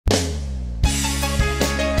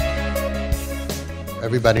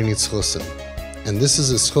everybody needs chusim. And this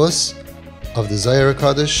is a schus of the Zohar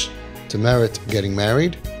HaKadosh to merit getting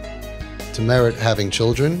married, to merit having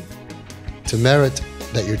children, to merit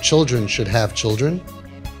that your children should have children,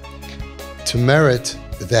 to merit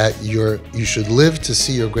that you should live to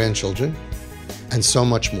see your grandchildren, and so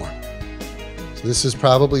much more. So this is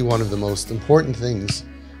probably one of the most important things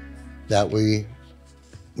that we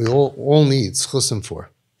all need schusim for.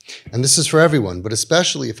 And this is for everyone, but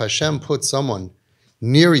especially if Hashem puts someone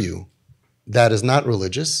near you that is not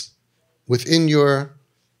religious, within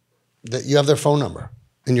that you have their phone number,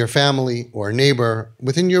 in your family or a neighbor,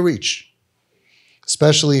 within your reach,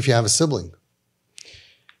 especially if you have a sibling.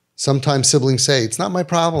 Sometimes siblings say, it's not my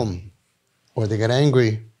problem, or they get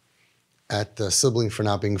angry at the sibling for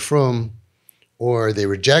not being frum, or they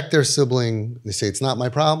reject their sibling. They say, it's not my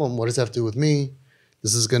problem. What does that have to do with me?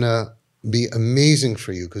 This is going to be amazing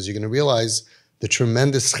for you because you're going to realize the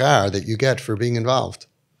tremendous schar that you get for being involved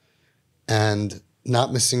and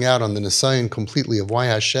not missing out on the nisayon completely of why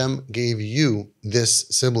Hashem gave you this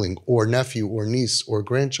sibling or nephew or niece or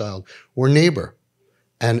grandchild or neighbor.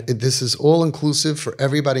 And this is all inclusive for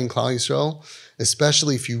everybody in Klal Yisrael,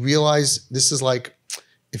 especially if you realize this is like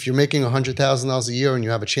if you're making $100,000 a year and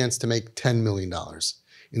you have a chance to make $10 million.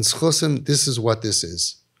 In Schusim, this is what this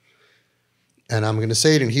is. And I'm going to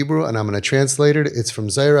say it in Hebrew, and I'm going to translate it. It's from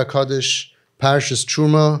Zohar HaKadosh, Parshas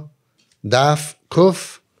Truma, Daf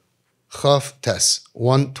Kuf Chaf Tes,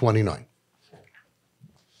 129.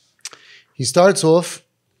 He starts off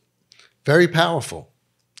very powerful.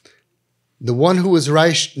 The one who is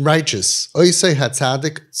righteous, Oisei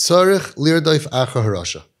HaTzadik, Tzarech Lirdoif Acha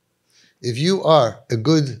Harasha. If you are a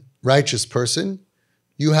good, righteous person,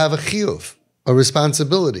 you have a chiyuv, a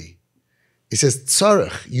responsibility. He says,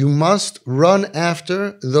 tzarech, you must run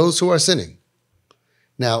after those who are sinning.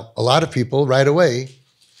 Now, a lot of people right away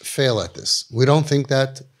fail at this. We don't think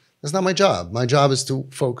that's not my job. My job is to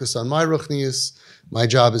focus on my ruchnius. My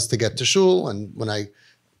job is to get to shul. And when I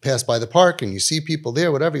pass by the park and you see people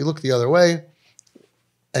there, whatever, you look the other way.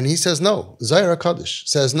 And he says, no. Zohar HaKadosh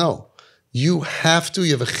says, no. You have to,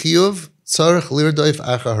 you have a chiyuv, tzarech lirdoif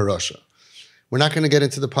acha harasha. We're not going to get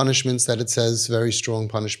into the punishments that it says, very strong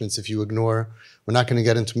punishments if you ignore. We're not going to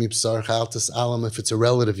get into mipsar chaltas alam. If it's a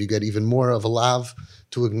relative, you get even more of a lav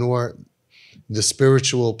to ignore the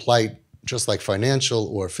spiritual plight, just like financial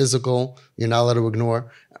or physical. You're not allowed to ignore.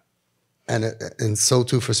 And so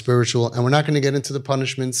too for spiritual. And we're not going to get into the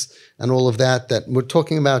punishments and all of that we're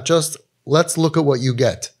talking about. Just let's look at what you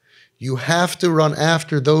get. You have to run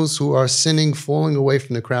after those who are sinning, falling away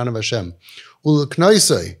from the crown of Hashem.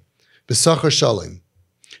 Uleknaisei b'sachar shalim,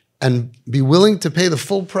 and be willing to pay the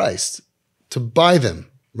full price to buy them,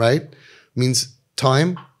 right? Means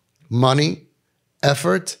time, money,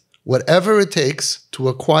 effort, whatever it takes to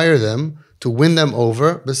acquire them, to win them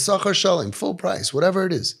over, b'sachar shalim, full price, whatever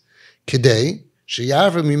it is. Kidei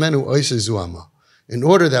sheyavra mimenu oisei zuama. In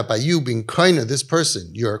order that by you being kind of this person,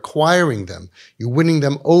 you're acquiring them, you're winning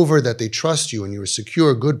them over, that they trust you and you're a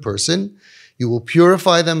secure, good person, you will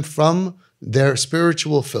purify them from their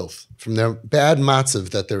spiritual filth, from their bad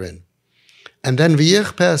matzav that they're in. And then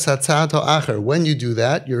v'yichpes hatzad ha'acher, when you do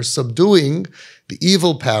that, you're subduing the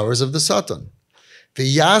evil powers of the Satan.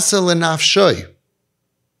 V'yasa l'nafshoy,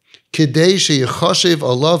 kidei sheyichoshev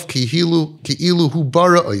alav ki'ilu hu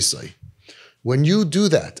bara oisai. When you do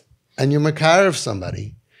that, and you're makar of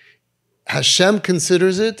somebody, Hashem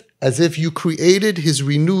considers it as if you created his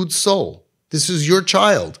renewed soul. This is your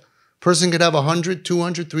child. Person could have 100,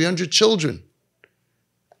 200, 300 children.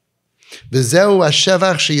 This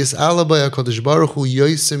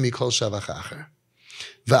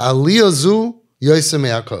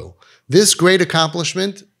great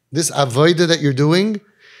accomplishment, this avodah that you're doing,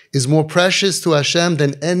 is more precious to Hashem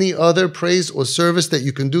than any other praise or service that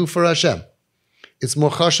you can do for Hashem. It's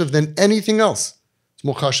more chashuv than anything else. It's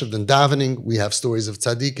more chashuv than davening. We have stories of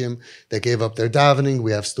tzaddikim that gave up their davening.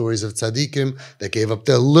 We have stories of tzaddikim that gave up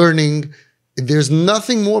their learning. There's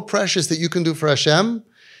nothing more precious that you can do for Hashem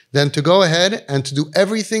than to go ahead and to do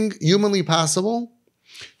everything humanly possible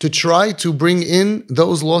to try to bring in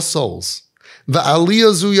those lost souls. And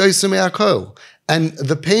the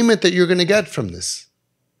payment that you're going to get from this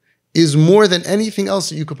is more than anything else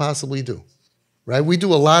that you could possibly do. Right? We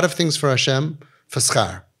do a lot of things for Hashem, for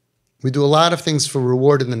schar. We do a lot of things for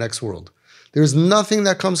reward in the next world. There's nothing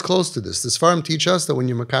that comes close to this. The Sfarim teach us that when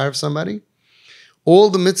you makar of somebody, all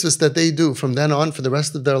the mitzvahs that they do from then on for the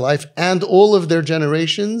rest of their life and all of their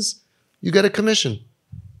generations, you get a commission.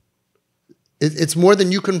 It's more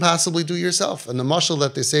than you can possibly do yourself. And the mashal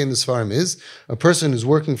that they say in the Sfarim is a person who's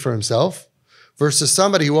working for himself versus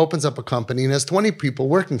somebody who opens up a company and has 20 people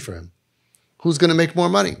working for him. who's going to make more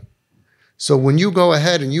money. So when you go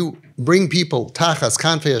ahead and you bring people tachas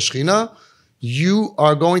kanfei hashchina, you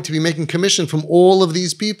are going to be making commission from all of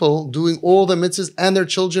these people doing all the mitzvahs and their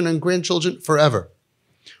children and grandchildren forever.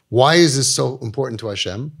 Why is this so important to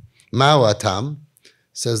Hashem? Ma'atam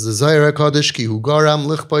says the Zohar HaKadosh ki hu garam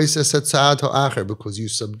lichpais esetzad ha'acher, because you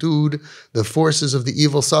subdued the forces of the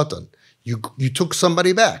evil Satan. You took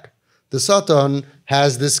somebody back. The Satan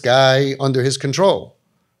has this guy under his control,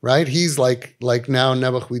 right? He's like now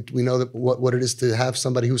Nebuch. We know that what it is to have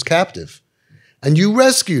somebody who's captive, and you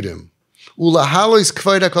rescued him. And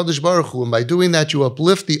by doing that, you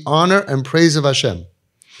uplift the honor and praise of Hashem.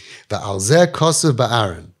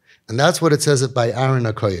 And that's what it says by Aaron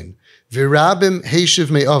HaKohen. Virabim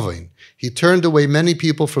heishiv me'avoin. He turned away many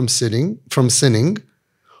people from sinning.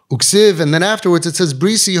 Uksiv, and then afterwards it says,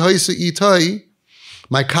 Brisi hoisu itai,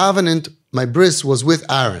 my covenant, my bris was with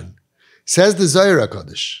Aaron. Says the Zohar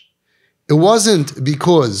HaKadosh. It wasn't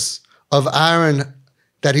because of Aaron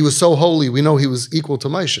that he was so holy, we know he was equal to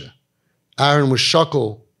Moshe. Aaron was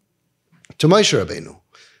shakal to Moshe Rabbeinu.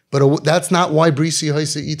 But that's not why Brisi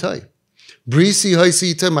hoisu itai. Brisi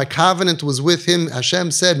hoisu itai, my covenant was with him.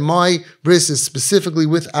 Hashem said, my bris is specifically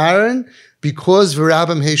with Aaron because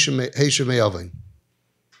Virabim heishiv me'avoin.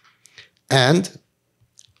 And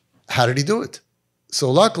how did he do it? So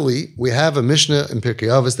luckily, we have a Mishnah in Pirkei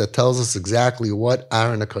Avos that tells us exactly what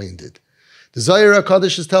Aaron HaKohen did. The Zohar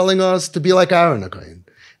HaKadosh is telling us to be like Aaron HaKohen.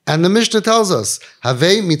 And the Mishnah tells us,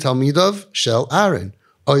 Havei mitalmidav shel Aaron,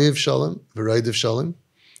 oyev shalom, v'roidev shalom,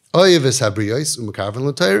 oyev es habriyos, u'mekarven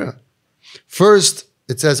l'Torah. First,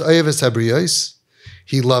 it says, oyev es habriyos,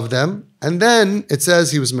 he loved them. And then it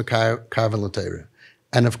says he was mekarven l'Torah.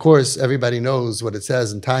 And of course, everybody knows what it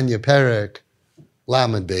says in Tanya Perek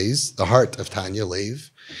Lamed Beis, the heart of Tanya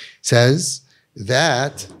Lev, says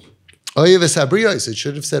that Oyev es habriyos, it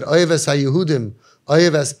should have said Oyev es haYehudim,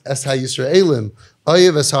 Oyev es haYisraelim,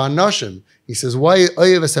 Oyev es ha'anashim. He says, why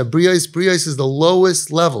Oyev es habriyos? Briyos is the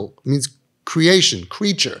lowest level. It means creation,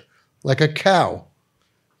 creature, like a cow.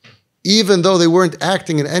 Even though they weren't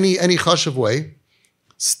acting in any chashav way,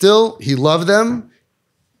 still he loved them.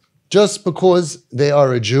 Just because they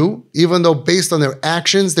are a Jew, even though based on their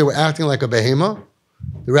actions, they were acting like a behema,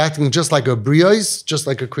 they were acting just like a briyos, just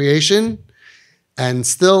like a creation, and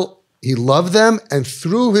still he loved them, and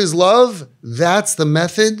through his love, that's the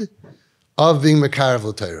method of being mekarev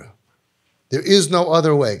l'Torah. There is no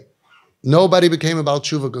other way. Nobody became a Baal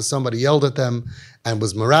Tshuva because somebody yelled at them and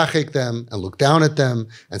was merachik them and looked down at them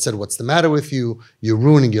and said, what's the matter with you? You're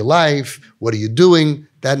ruining your life. What are you doing?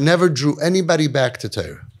 That never drew anybody back to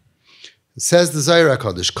Torah. It says the Zohar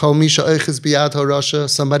HaKadosh, Kol misha oiches biyad ha'rasha,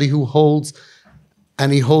 somebody who holds,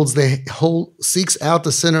 and he seeks out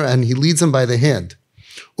the sinner and he leads him by the hand.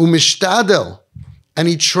 Umishtadel, and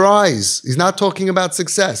he tries. He's not talking about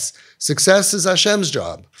success. Success is Hashem's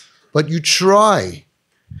job, but you try.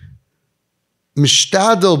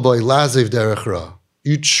 Mishtadel boy lazev derech ra.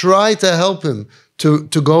 You try to help him to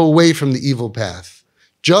go away from the evil path.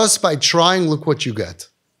 Just by trying, look what you get.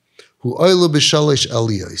 He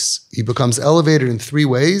becomes elevated in three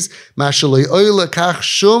ways.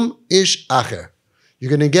 You're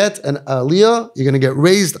going to get an aliyah, you're going to get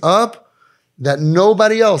raised up that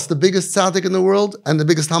nobody else, the biggest tzaddik in the world and the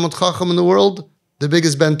biggest Talmid Chacham in the world, the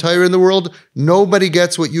biggest Ben Torah in the world, nobody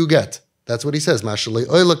gets what you get. That's what he says.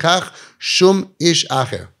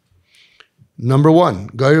 Number one,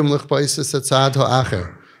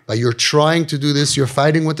 by your trying to do this, you're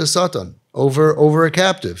fighting with the Satan over a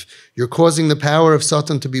captive. You're causing the power of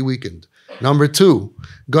Satan to be weakened. Number two,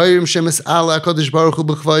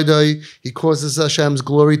 he causes Hashem's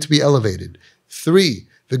glory to be elevated. Three,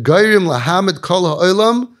 he causes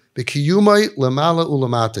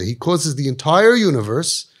the entire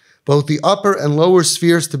universe, both the upper and lower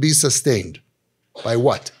spheres, to be sustained. By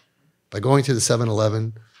what? By going to the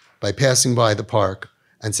 7-Eleven, by passing by the park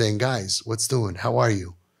and saying, guys, what's doing? How are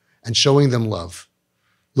you? And showing them love.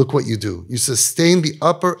 Look what you do. You sustain the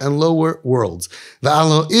upper and lower worlds. And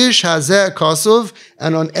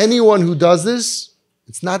on anyone who does this,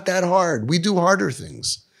 it's not that hard. We do harder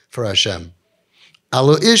things for Hashem.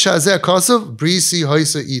 That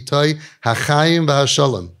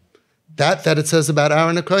it says about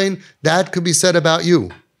Aaron HaKohen, that could be said about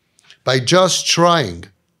you. By just trying,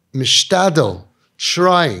 mishtadel,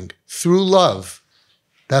 trying, through love.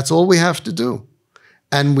 That's all we have to do.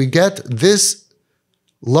 And we get this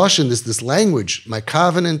lashon, this language. My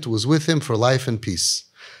covenant was with him for life and peace.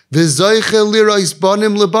 And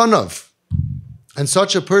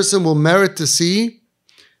such a person will merit to see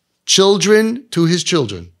children to his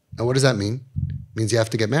children. And what does that mean? It means you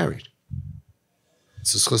have to get married.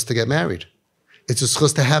 It's a schus to get married. It's a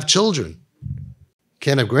schus to have children.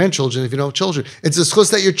 Can't have grandchildren if you don't have children. It's a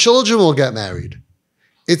schus that your children will get married.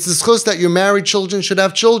 It's a schus that your married children should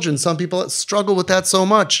have children. Some people struggle with that so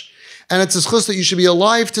much. And it's a schus that you should be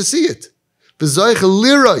alive to see it.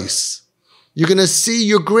 You're going to see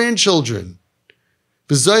your grandchildren.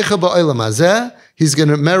 He's going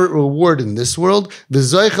to merit reward in this world.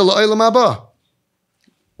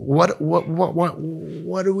 What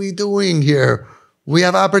are we doing here? We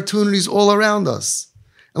have opportunities all around us.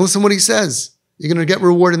 And listen what he says. You're going to get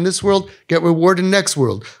reward in this world, get reward in next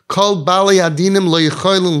world.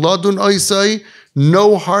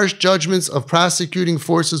 No harsh judgments of prosecuting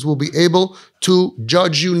forces will be able to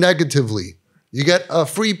judge you negatively. You get a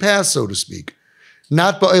free pass, so to speak.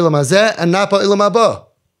 Not ba'olam hazeh and not ba'olam haba.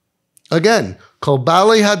 Again, kol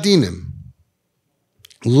balei hadinim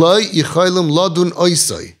lo yichaylim ladun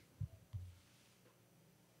oisai.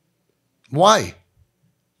 Why?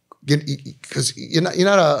 Because you're not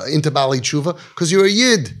into Bali Tshuva, because you're a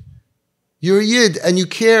Yid. You're a Yid, and you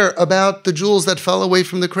care about the jewels that fell away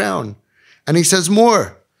from the crown. And he says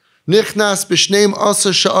more. Nichnas b'shneim asa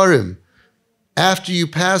sha'arim. After you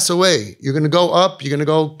pass away, you're going to go up, you're going to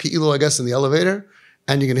go ki'ilu, I guess, in the elevator,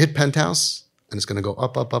 and you're going to hit penthouse, and it's going to go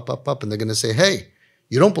up, up, up, up, up, and they're going to say, hey,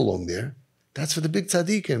 you don't belong there. That's for the big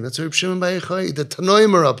tzaddikim. That's for Reb Shimon Bar Yochai. The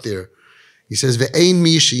Tanoim are up there. He says, Ve'ein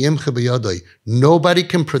mi sheyimcha b'yadai. Nobody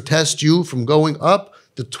can protest you from going up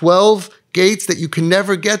the 12 gates that you can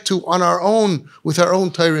never get to on our own, with our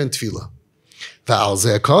own Torah and Tefillah. Ve'al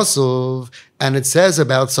zeh kosov. And it says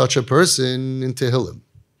about such a person in Tehillim,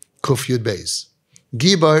 Kuf Yud Beis,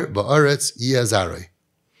 Gibar ba'aretz yiyazarei,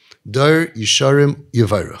 Dar yisharim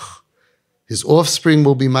yivarach. His offspring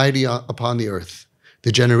will be mighty upon the earth.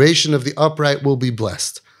 The generation of the upright will be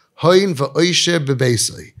blessed. Hoin va'oisher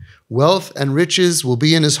bebeisai. Wealth and riches will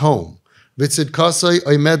be in his home. Vitzid kasai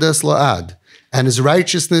oimedas la'ad. And his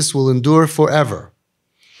righteousness will endure forever.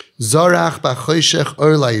 Zarach b'choshech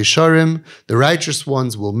or la'yisharim. The righteous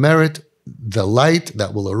ones will merit the light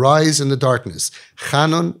that will arise in the darkness.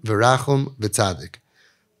 Chanon v'rachum v'tzadik.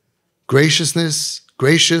 Graciousness,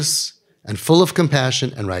 gracious, and full of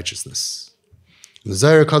compassion and righteousness. And the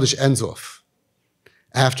Zohar Kodesh ends off,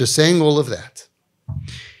 after saying all of that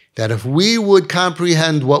if we would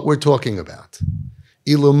comprehend what we're talking about,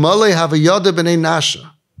 if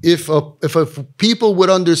people would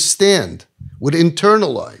understand, would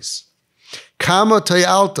internalize, kama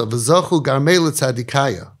tayalta v'zachu garmei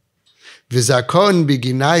l'tzadikaya, v'zakon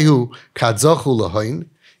b'ginayu kadzachu lahoin,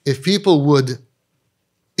 if people would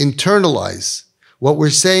internalize what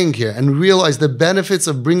we're saying here and realize the benefits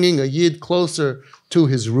of bringing a Yid closer to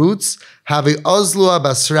his roots, havi ozlu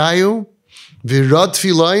abasrayu v'rad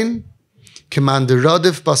filoin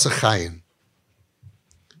k'manderadif basachayin.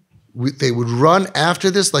 They would run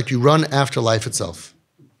after this like you run after life itself.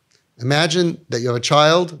 Imagine that you have a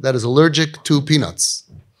child that is allergic to peanuts.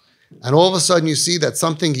 And all of a sudden you see that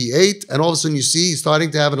something he ate, and all of a sudden you see he's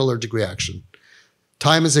starting to have an allergic reaction.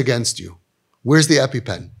 Time is against you. Where's the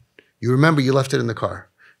EpiPen? You remember you left it in the car.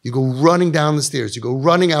 You go running down the stairs. You go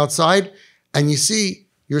running outside, and you see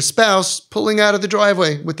your spouse pulling out of the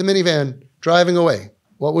driveway with the minivan, driving away.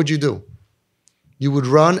 What would you do? You would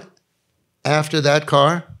run after that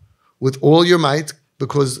car with all your might,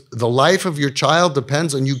 because the life of your child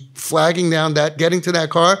depends on you flagging down that, getting to that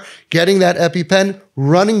car, getting that EpiPen,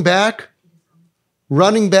 running back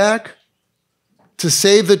to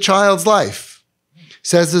save the child's life.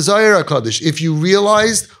 Says the Zohar HaKadosh, if you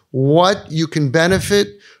realized what you can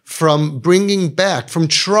benefit from bringing back, from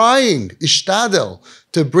trying, ishtadel,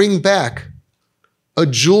 to bring back a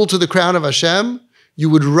jewel to the crown of Hashem, you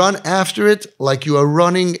would run after it like you are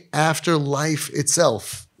running after life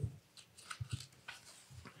itself.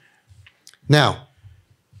 Now,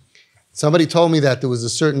 somebody told me that there was a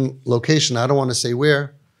certain location, I don't want to say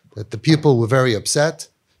where, that the people were very upset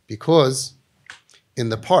because in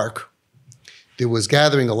the park, there was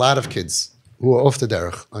gathering a lot of kids who were off the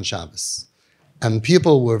derech on Shabbos. And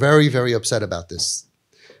people were very, very upset about this.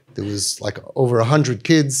 There was like over 100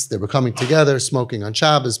 kids. They were coming together, smoking on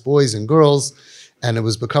Shabbos, boys and girls, and it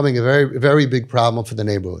was becoming a very, very big problem for the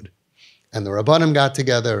neighborhood. And the Rabbanim got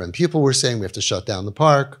together, and people were saying we have to shut down the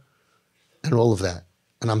park, and all of that.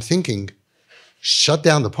 And I'm thinking, shut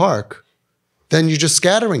down the park? Then you're just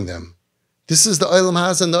scattering them. This is the Olam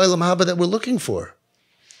Haz and the Olam Haba that we're looking for.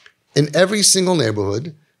 In every single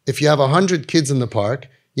neighborhood, if you have 100 kids in the park,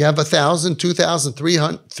 you have 1,000, 2,000,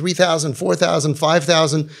 3,000, 4,000,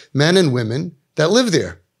 5,000 men and women that live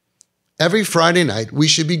there. Every Friday night, we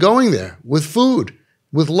should be going there with food,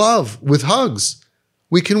 with love, with hugs.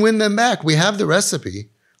 We can win them back. We have the recipe.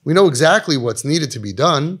 We know exactly what's needed to be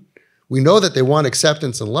done. We know that they want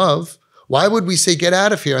acceptance and love. Why would we say, get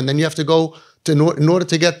out of here? And then you have to go, in order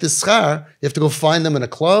to get this schar, you have to go find them in a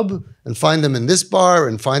club and find them in this bar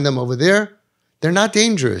and find them over there. They're not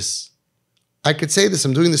dangerous. I could say this,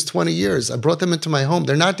 I'm doing this 20 years. I brought them into my home.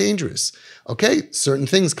 They're not dangerous. Okay, certain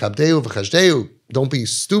things, kabdeu v'chajdeu, don't be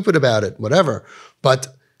stupid about it, whatever. But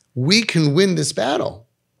we can win this battle.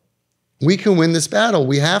 We can win this battle.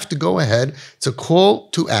 We have to go ahead. It's a call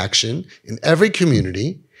to action in every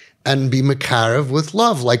community and be makarev with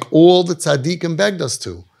love, like all the tzaddikim begged us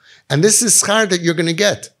to. And this is schar that you're going to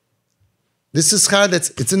get. This is schar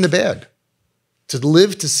it's in the bag. To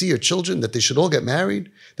live to see your children, that they should all get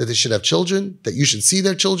married, that they should have children, that you should see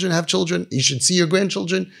their children have children, you should see your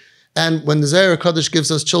grandchildren. And when the Zohar Kadosh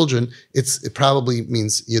gives us children, it probably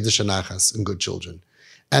means Yiddish Nachas and good children.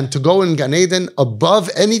 And to go in Gan Eden above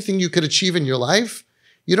anything you could achieve in your life,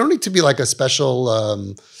 you don't need to be like a special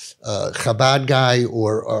Chabad guy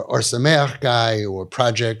or Sameach guy or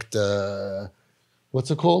project,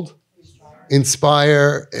 what's it called?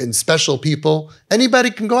 Inspire and special people.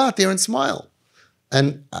 Anybody can go out there and smile.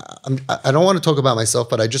 And I don't want to talk about myself,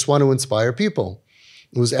 but I just want to inspire people.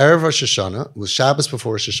 It was Erev Rosh Hashanah, it was Shabbos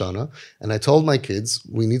before Rosh Hashanah, and I told my kids,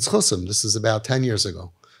 we need schusim. This is about 10 years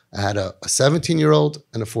ago. I had a 17-year-old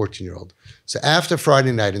and a 14-year-old. So after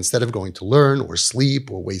Friday night, instead of going to learn or sleep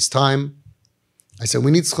or waste time, I said,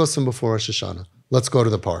 we need schusim before Rosh Hashanah. Let's go to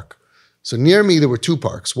the park. So near me, there were two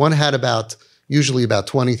parks. One had usually about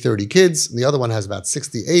 20, 30 kids, and the other one has about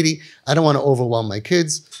 60, 80. I don't want to overwhelm my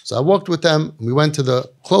kids. So I walked with them, and we went to the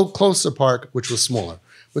closer park, which was smaller.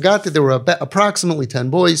 We got there were approximately 10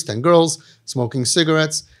 boys, 10 girls, smoking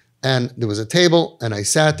cigarettes, and there was a table, and I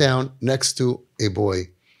sat down next to a boy.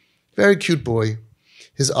 Very cute boy.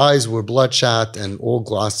 His eyes were bloodshot and all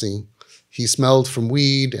glossy. He smelled from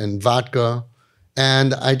weed and vodka.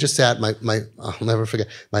 And I just sat, I'll never forget,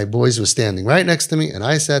 my boys were standing right next to me, and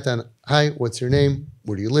I sat down, hi, what's your name?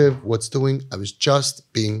 Where do you live? What's doing? I was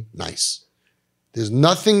just being nice. There's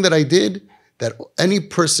nothing that I did that any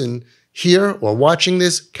person here or watching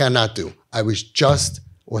this cannot do. I was just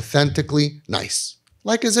authentically nice.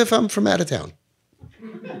 Like as if I'm from out of town.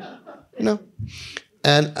 You know?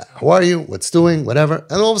 And how are you? What's doing? Whatever.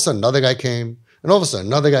 And all of a sudden, another guy came. And all of a sudden,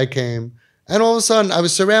 another guy came. And all of a sudden, I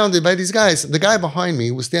was surrounded by these guys. The guy behind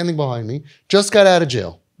me was standing behind me, just got out of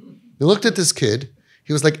jail. He looked at this kid.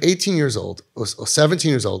 He was like 18 years old or 17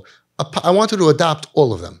 years old. I wanted to adopt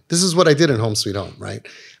all of them. This is what I did in Home Sweet Home, right?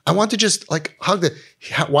 I want to just like hug the...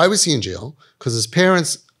 Why was he in jail? Because his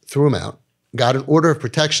parents threw him out, got an order of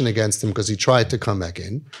protection against him because he tried to come back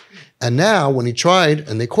in. And now when he tried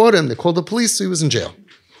and they caught him, they called the police, so he was in jail.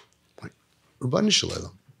 Like,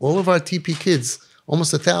 all of our TP kids,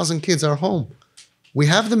 almost 1,000 kids are home. We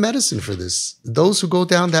have the medicine for this. Those who go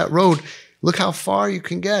down that road, look how far you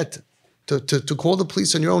can get to call the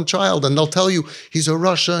police on your own child, and they'll tell you he's a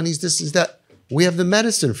Russia and he's this, he's that. We have the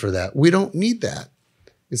medicine for that. We don't need that.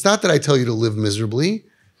 It's not that I tell you to live miserably.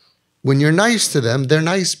 When you're nice to them, they're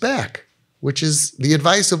nice back, which is the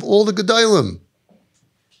advice of all the GEDOLIM.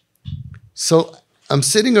 So I'm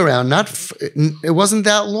sitting around, it wasn't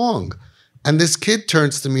that long. And this kid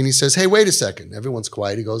turns to me and he says, hey, wait a second. Everyone's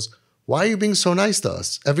quiet. He goes, why are you being so nice to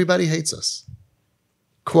us? Everybody hates us.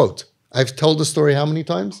 Quote, I've told the story how many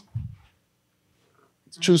times?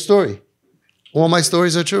 It's a true story. All my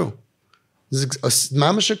stories are true. This is a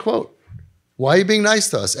mamash quote. Why are you being nice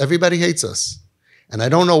to us? Everybody hates us. And I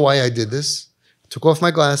don't know why I did this. I took off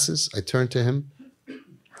my glasses. I turned to him.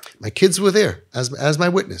 My kids were there as my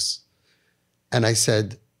witness. And I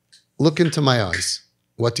said, look into my eyes.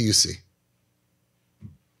 What do you see?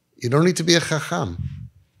 You don't need to be a chacham.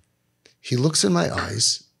 He looks in my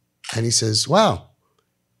eyes and he says, wow,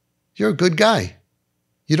 you're a good guy.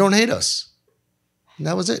 You don't hate us. And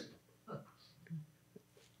that was it.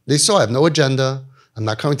 They saw I have no agenda. I'm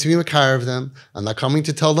not coming to be makar of them. I'm not coming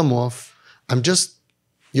to tell them off.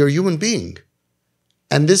 You're a human being.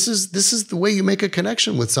 And this is the way you make a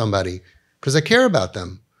connection with somebody, because I care about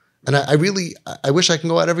them. And I wish I can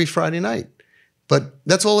go out every Friday night. But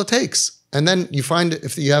that's all it takes. And then you find,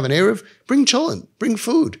 if you have an Erev, bring cholent, bring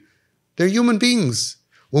food. They're human beings.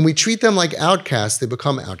 When we treat them like outcasts, they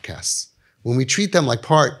become outcasts. When we treat them like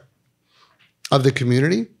part of the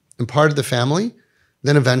community and part of the family,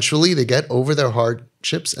 then eventually they get over their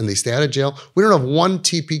hardships and they stay out of jail. We don't have one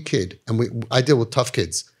TP kid, and I deal with tough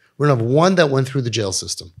kids. We don't have one that went through the jail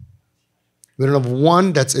system. We don't have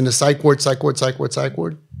one that's in a psych ward.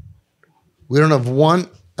 We don't have one.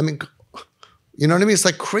 I mean, you know what I mean? It's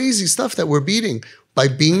like crazy stuff that we're beating by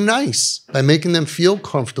being nice, by making them feel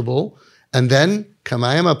comfortable. And then,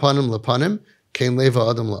 kamayim apanim lepanim, kein leva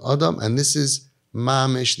adam la'adam, and this is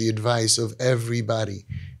mamish, the advice of everybody.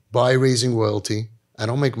 By raising royalty, I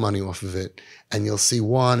don't make money off of it. And you'll see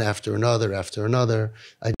one after another, after another.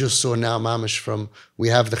 I just saw now mamish we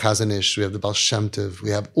have the Chazon Ish, we have the Baal Shem Tov, we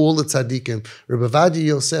have all the tzaddikim. Rabbi Ovadia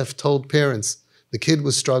Yosef told parents, the kid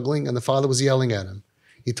was struggling and the father was yelling at him.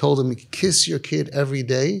 He told him, kiss your kid every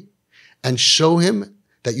day and show him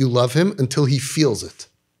that you love him until he feels it.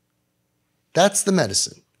 That's the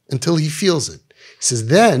medicine, until he feels it. He says,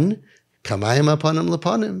 then, kamayim apanim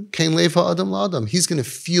lepanim, kein lev ha'adam la'adam. He's going to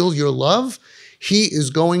feel your love. He is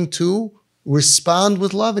going to respond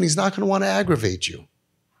with love, and he's not going to want to aggravate you.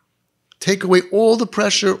 Take away all the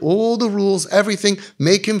pressure, all the rules, everything.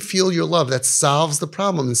 Make him feel your love. That solves the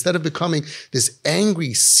problem. Instead of becoming this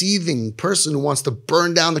angry, seething person who wants to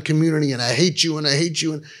burn down the community and I hate you and I hate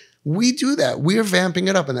you. And we do that. We are vamping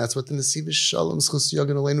it up. And that's what the Nesiv Shalom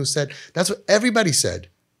GEDOLIM said. That's what everybody said.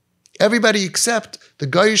 Everybody except the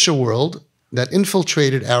Goyish world that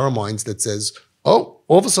infiltrated our minds that says, oh,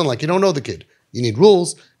 all of a sudden, like you don't know the kid. You need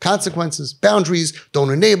rules, consequences, boundaries,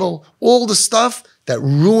 don't enable, all the stuff that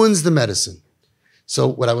ruins the medicine. So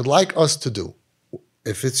what I would like us to do,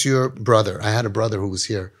 if it's your brother, I had a brother who was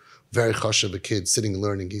here, very chashav, a kid sitting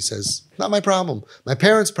learning. He says, not my problem. My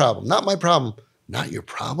parents' problem, not my problem. Not your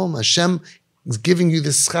problem. Hashem is giving you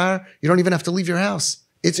this schar. You don't even have to leave your house.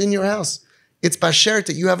 It's in your house. It's bashert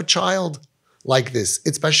that you have a child like this.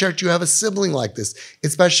 It's bashert you have a sibling like this.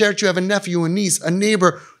 It's bashert you have a nephew, a niece, a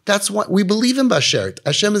neighbor. That's what we believe in bashert.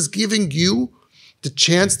 Hashem is giving you the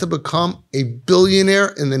chance to become a billionaire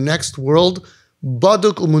in the next world.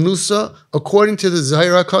 Baduk u'manusa, according to the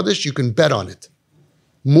ZOHAR HaKadosh, you can bet on it.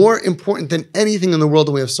 More important than anything in the world,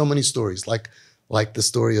 and we have so many stories, like the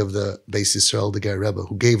story of the Beis Yisrael, the Ger Rebbe,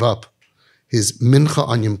 who gave up his mincha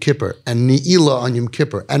on Yom Kippur and ni'ila on Yom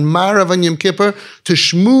Kippur and marav on Yom Kippur to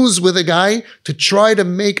schmooze with a guy to try to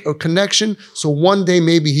make a connection so one day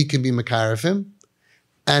maybe he can be mekarev him.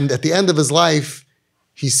 And at the end of his life,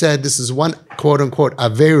 he said, this is one quote-unquote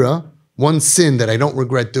avera, one sin that I don't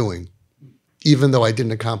regret doing, even though I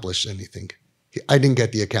didn't accomplish anything. I didn't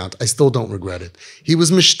get the account. I still don't regret it. He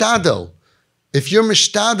was mishtadel. If you're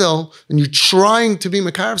mishtadel and you're trying to be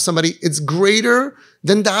mekarev somebody, it's greater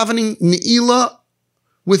than davening ne'ilah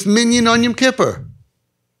with minyan on Yom Kippur.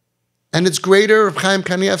 And it's greater, Reb Chaim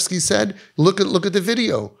Kanievsky said, look at the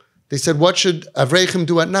video. They said, what should Avreichim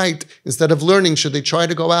do at night? Instead of learning, should they try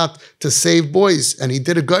to go out to save boys? And he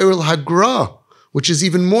did a Gairul Hagra, which is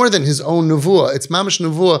even more than his own nevuah. It's mamash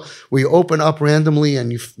nevuah, where you open up randomly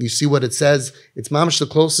and you see what it says. It's mamash the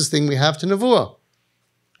closest thing we have to nevuah.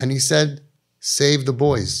 And he said, save the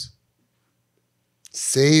boys.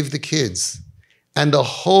 Save the kids. And the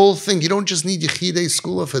whole thing, you don't just need Yechidei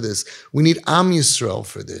Skula for this. We need Am Yisrael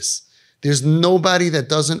for this. There's nobody that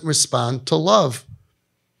doesn't respond to love.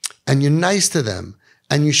 And you're nice to them.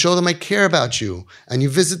 And you show them I care about you. And you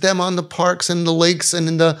visit them on the parks and the lakes and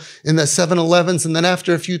in the 7-Elevens. And then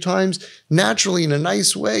after a few times, naturally, in a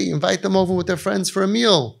nice way, you invite them over with their friends for a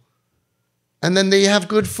meal. And then they have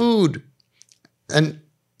good food. And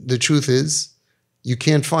the truth is, you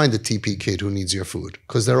can't find a TP kid who needs your food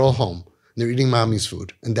because they're all home. They're eating mommy's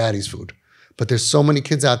food and daddy's food. But there's so many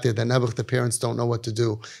kids out there that nebuch, the parents don't know what to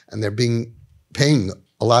do. And they're paying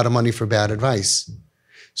a lot of money for bad advice.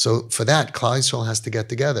 So for that, Klal Yisrael has to get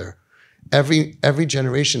together. Every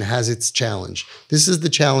generation has its challenge. This is the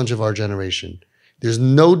challenge of our generation. There's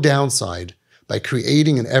no downside by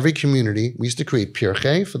creating in every community. We used to create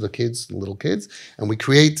pirchei for the kids, the little kids, and we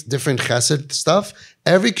create different chesed stuff.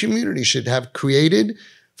 Every community should have created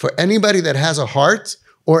for anybody that has a heart,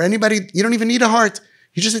 or anybody, you don't even need a heart.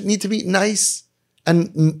 You just need to be nice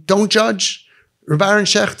and don't judge. Rabbi Aaron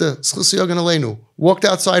Shechter, Zchus Yogan Aleinu, walked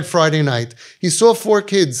outside Friday night. He saw 4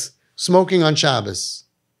 kids smoking on Shabbos.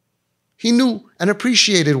 He knew and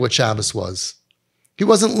appreciated what Shabbos was. He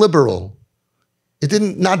wasn't liberal. It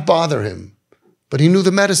didn't not bother him. But he knew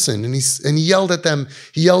the medicine, and he yelled at them.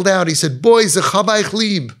 He yelled out, he said, boys, echabayich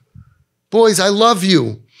lib. Boys, I love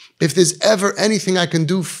you. If there's ever anything I can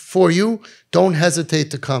do for you, don't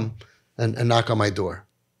hesitate to come and knock on my door.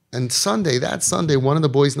 And that Sunday, one of the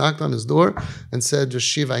boys knocked on his door and said,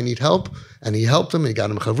 Yeshiva, I need help. And he helped him, and he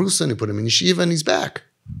got him chavrusa, and he put him in yeshiva, and he's back.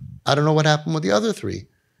 I don't know what happened with the other 3.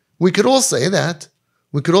 We could all say that.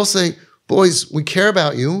 We could all say, boys, we care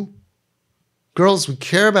about you. Girls, we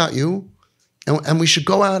care about you. And we should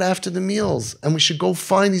go out after the meals, and we should go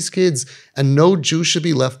find these kids, and no Jew should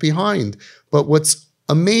be left behind. But what's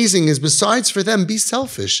amazing is, besides for them, be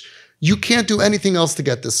selfish. You can't do anything else to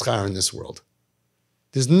get the schar in this world.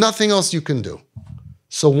 There's nothing else you can do.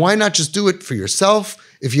 So why not just do it for yourself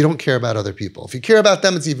if you don't care about other people? If you care about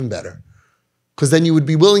them, it's even better. Because then you would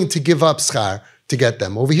be willing to give up schar to get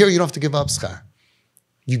them. Over here, you don't have to give up schar.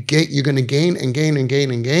 You're going to gain and gain and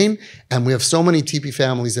gain and gain. And we have so many TP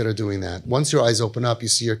families that are doing that. Once your eyes open up, you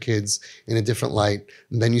see your kids in a different light.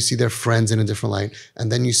 And then you see their friends in a different light.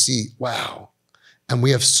 And then you see, wow. And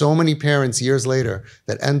we have so many parents years later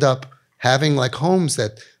that end up having like homes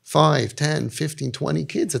that 5, 10, 15, 20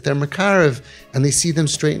 kids at their makarev, and they see them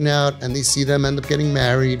straighten out, and they see them end up getting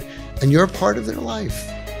married, and you're a part of their life.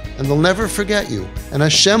 And they'll never forget you. And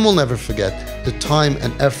Hashem will never forget the time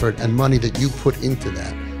and effort and money that you put into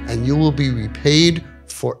that. And you will be repaid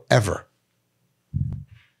forever.